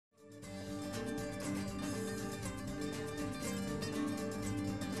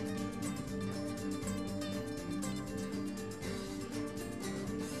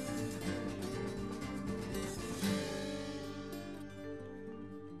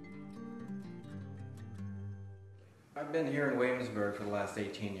I've been here in Williamsburg for the last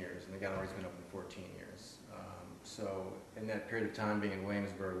 18 years, and the gallery's been open 14 years. So in that period of time being in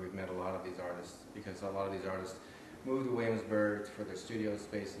Williamsburg, we've met a lot of these artists, because a lot of these artists moved to Williamsburg for their studio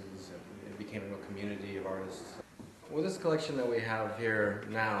spaces, and it became a real community of artists. Well, this collection that we have here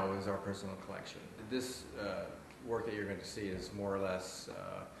now is our personal collection. This work that you're going to see is more or less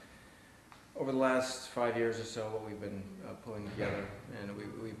over the last 5 years or so what we've been pulling together, and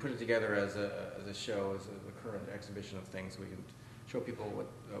we put it together as a show, as a current exhibition of things we can show people what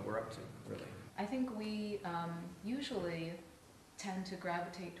we're up to, really. I think we usually tend to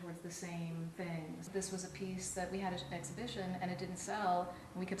gravitate towards the same things. This was a piece that we had an exhibition and it didn't sell,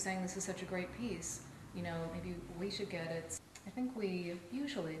 and we kept saying this is such a great piece, you know, maybe we should get it. I think we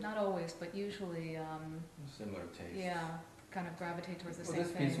usually, not always, but usually similar taste. Yeah, kind of gravitate towards the same thing.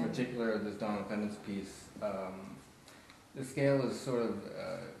 thing. This piece in particular, this Dawn of Independence piece, the scale is sort of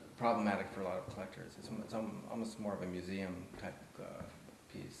problematic for a lot of collectors. It's almost more of a museum type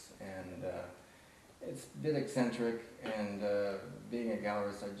piece, and it's a bit eccentric, and being a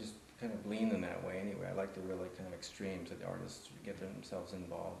gallerist, I just kind of lean in that way anyway. I like the really kind of extremes that the artists get themselves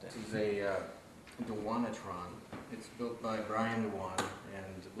involved in. This is a Dewanatron. It's built by Brian Dewan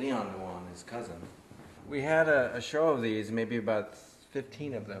and Leon Dewan, his cousin. We had a show of these, maybe about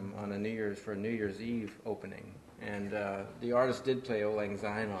 15 of them, on a New Year's Eve opening, and the artist did play Auld Lang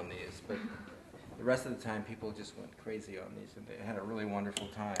Syne on these, but the rest of the time people just went crazy on these, and they had a really wonderful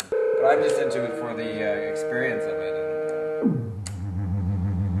time. But I'm just into it for the experience of it.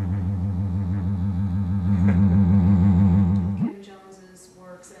 Kim Jones's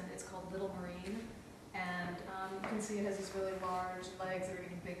works, and it's called Little Marine, and you can see it has these really large legs that are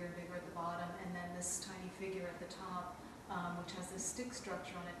getting bigger and bigger at the bottom, and then this tiny figure at the top, which has this stick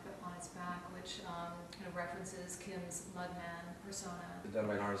structure on its back, which kind of references Kim's Mudman persona. It's done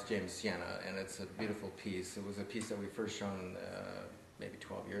by an artist, James Sienna, and it's a beautiful piece. It was a piece that we first shown maybe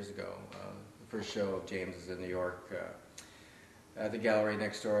 12 years ago. The first show of James is in New York at the gallery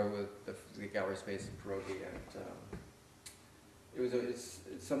next door with the gallery space in Pierogi, and it's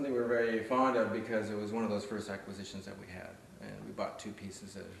something we're very fond of because it was one of those first acquisitions that we had, and we bought 2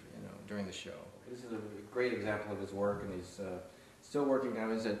 pieces during the show. This is a great example of his work, and he's still working now.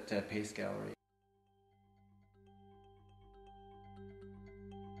 He's at Pace Gallery.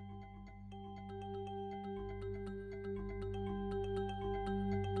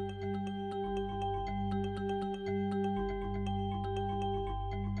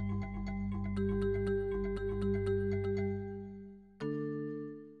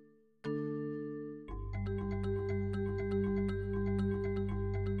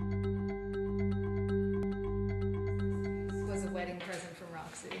 Present from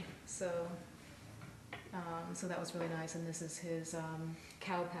Roxy, so that was really nice. And this is his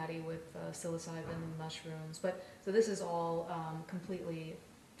cow patty with psilocybin mushrooms. So this is all completely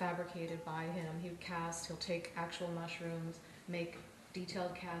fabricated by him. He'll take actual mushrooms, make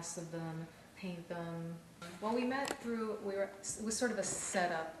detailed casts of them, paint them. Well, we met through, it was sort of a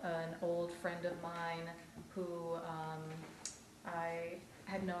setup. An old friend of mine who I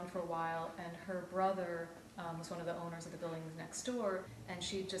had known for a while, and her brother was one of the owners of the building next door, and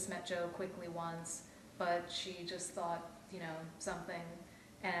she just met Joe quickly once, but she just thought, something,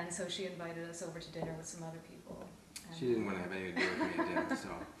 and so she invited us over to dinner with some other people. She didn't want to have anything to do with me at dinner, so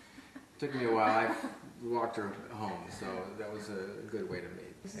it took me a while. I walked her home, so that was a good way to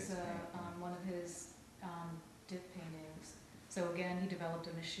meet. This is one of his dip paintings. So again, he developed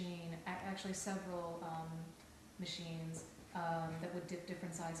a machine, actually several machines, that would dip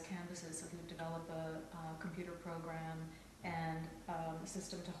different size canvases. So he would develop a computer program and a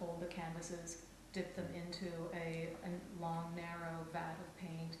system to hold the canvases, dip them into a long, narrow vat of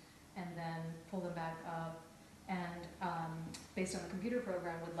paint, and then pull them back up, and based on the computer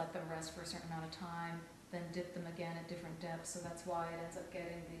program would let them rest for a certain amount of time, then dip them again at different depths. So that's why it ends up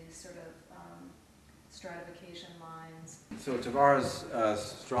getting these sort of stratification lines. So Tavares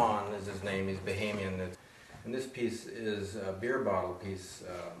Strawn is his name. He's Bahamian. And this piece is a beer bottle piece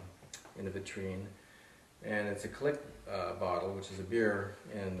in a vitrine, and it's a Click bottle, which is a beer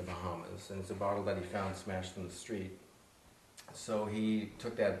in the Bahamas, and it's a bottle that he found smashed in the street. So he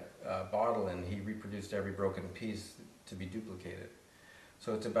took that bottle and he reproduced every broken piece to be duplicated.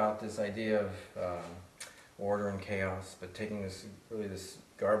 So it's about this idea of order and chaos, but taking this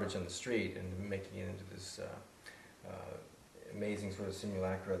garbage in the street and making it into this amazing sort of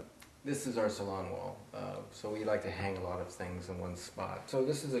simulacra. This is our salon wall, so we like to hang a lot of things in one spot. So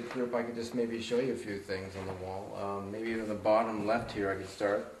this is a group. I could just maybe show you a few things on the wall. Maybe in the bottom left here I could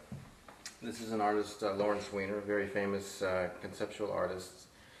start. This is an artist, Lawrence Weiner, a very famous conceptual artist.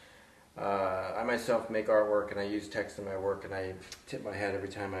 I myself make artwork, and I use text in my work, and I tip my head every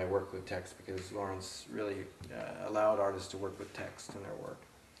time I work with text because Lawrence really allowed artists to work with text in their work.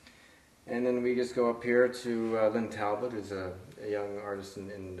 And then we just go up here to Lynn Talbot, who's a young artist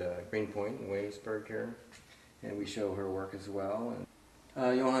in Greenpoint in Williamsburg here, and we show her work as well.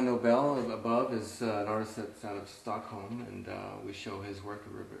 And Johan Nobel above is an artist that's out of Stockholm, and we show his work,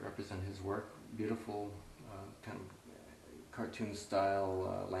 represent his work, beautiful kind of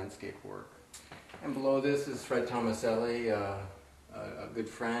cartoon-style landscape work. And below this is Fred Tomaselli, a good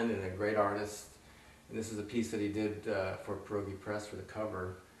friend and a great artist. And this is a piece that he did for Pierogi Press for the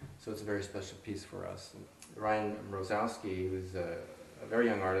cover, so it's a very special piece for us. And Ryan Mrozowski, who's a very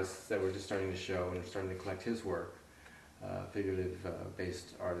young artist that we're just starting to show, and we're starting to collect his work,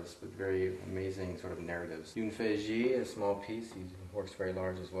 figurative-based artist with very amazing sort of narratives. Yoon Fei-ji, a small piece, he works very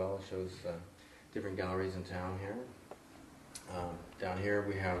large as well, shows different galleries in town here. Down here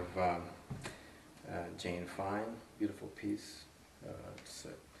we have Jane Fine, beautiful piece. It's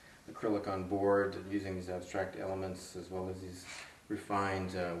acrylic on board using these abstract elements as well as these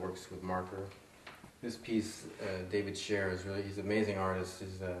refined works with marker. This piece, David Scher, is really, he's an amazing artist.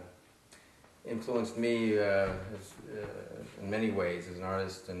 He's influenced me in many ways as an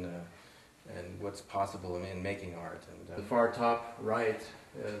artist and what's possible in making art. And the far top right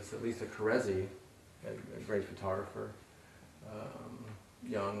is Lisa Carezzi, a great photographer.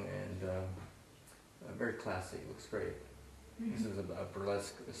 Young and very classy, looks great. Mm-hmm. This is a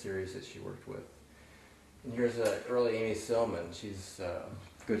burlesque series that she worked with. And here's early Amy Sillman. She's a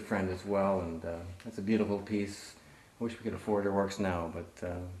good friend as well, and it's a beautiful piece. I wish we could afford her works now,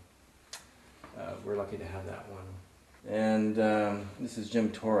 but we're lucky to have that one. And this is Jim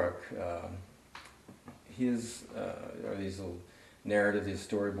Torok. His are these little narratives, these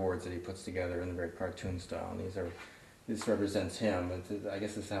storyboards that he puts together in a very cartoon style, and this represents him. I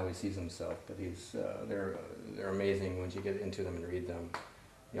guess this is how he sees himself, but they're amazing once you get into them and read them.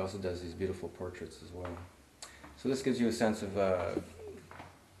 He also does these beautiful portraits as well. So this gives you a sense of a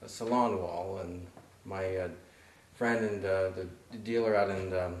salon wall, and my friend and the dealer out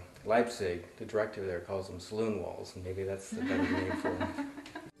in Leipzig, the director there, calls them saloon walls, and maybe that's the better name for them.